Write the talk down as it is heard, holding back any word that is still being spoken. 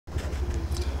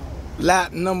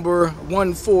lot number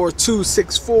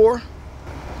 14264.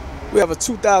 We have a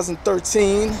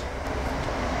 2013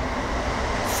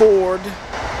 Ford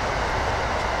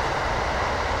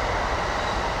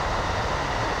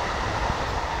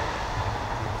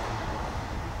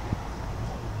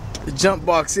The jump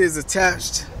box is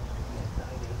attached.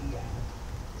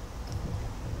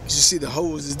 As you see, the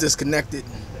hose is disconnected.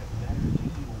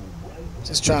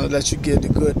 Just trying to let you get a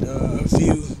good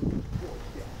view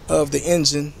of the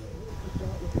engine.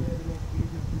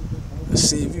 Let's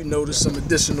see if you notice some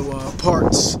additional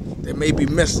parts that may be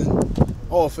missing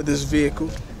off of this vehicle.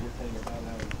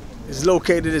 It's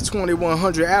located at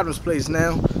 2100 Adams Place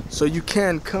now, so you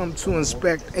can come to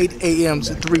inspect 8 a.m.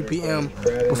 to 3 p.m.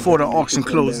 before the auction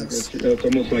closes. It's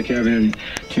almost like having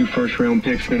 2 first-round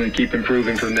picks going to keep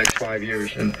improving for the next 5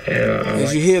 years. And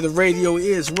as you hear, the radio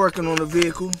is working on the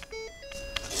vehicle.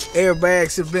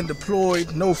 Airbags have been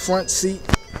deployed. No front seat.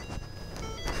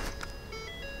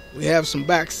 We have some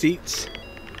back seats.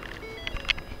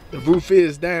 The roof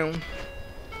is down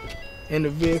in the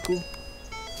vehicle.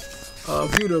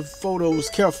 View the photos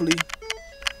carefully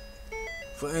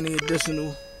for any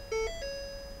additional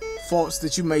faults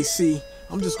that you may see.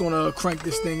 I'm just gonna crank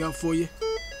this thing up for you.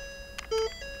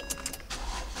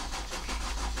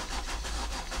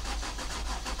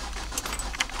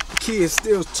 The key is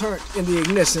still turned in the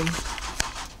ignition.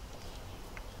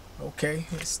 Okay,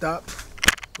 it stopped.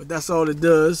 But that's all it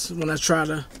does. When I try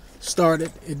to start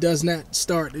it, it does not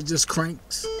start, it just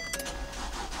cranks.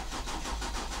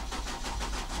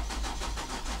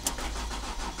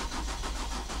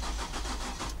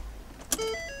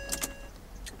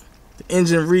 The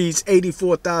engine reads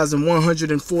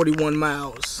 84,141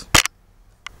 miles.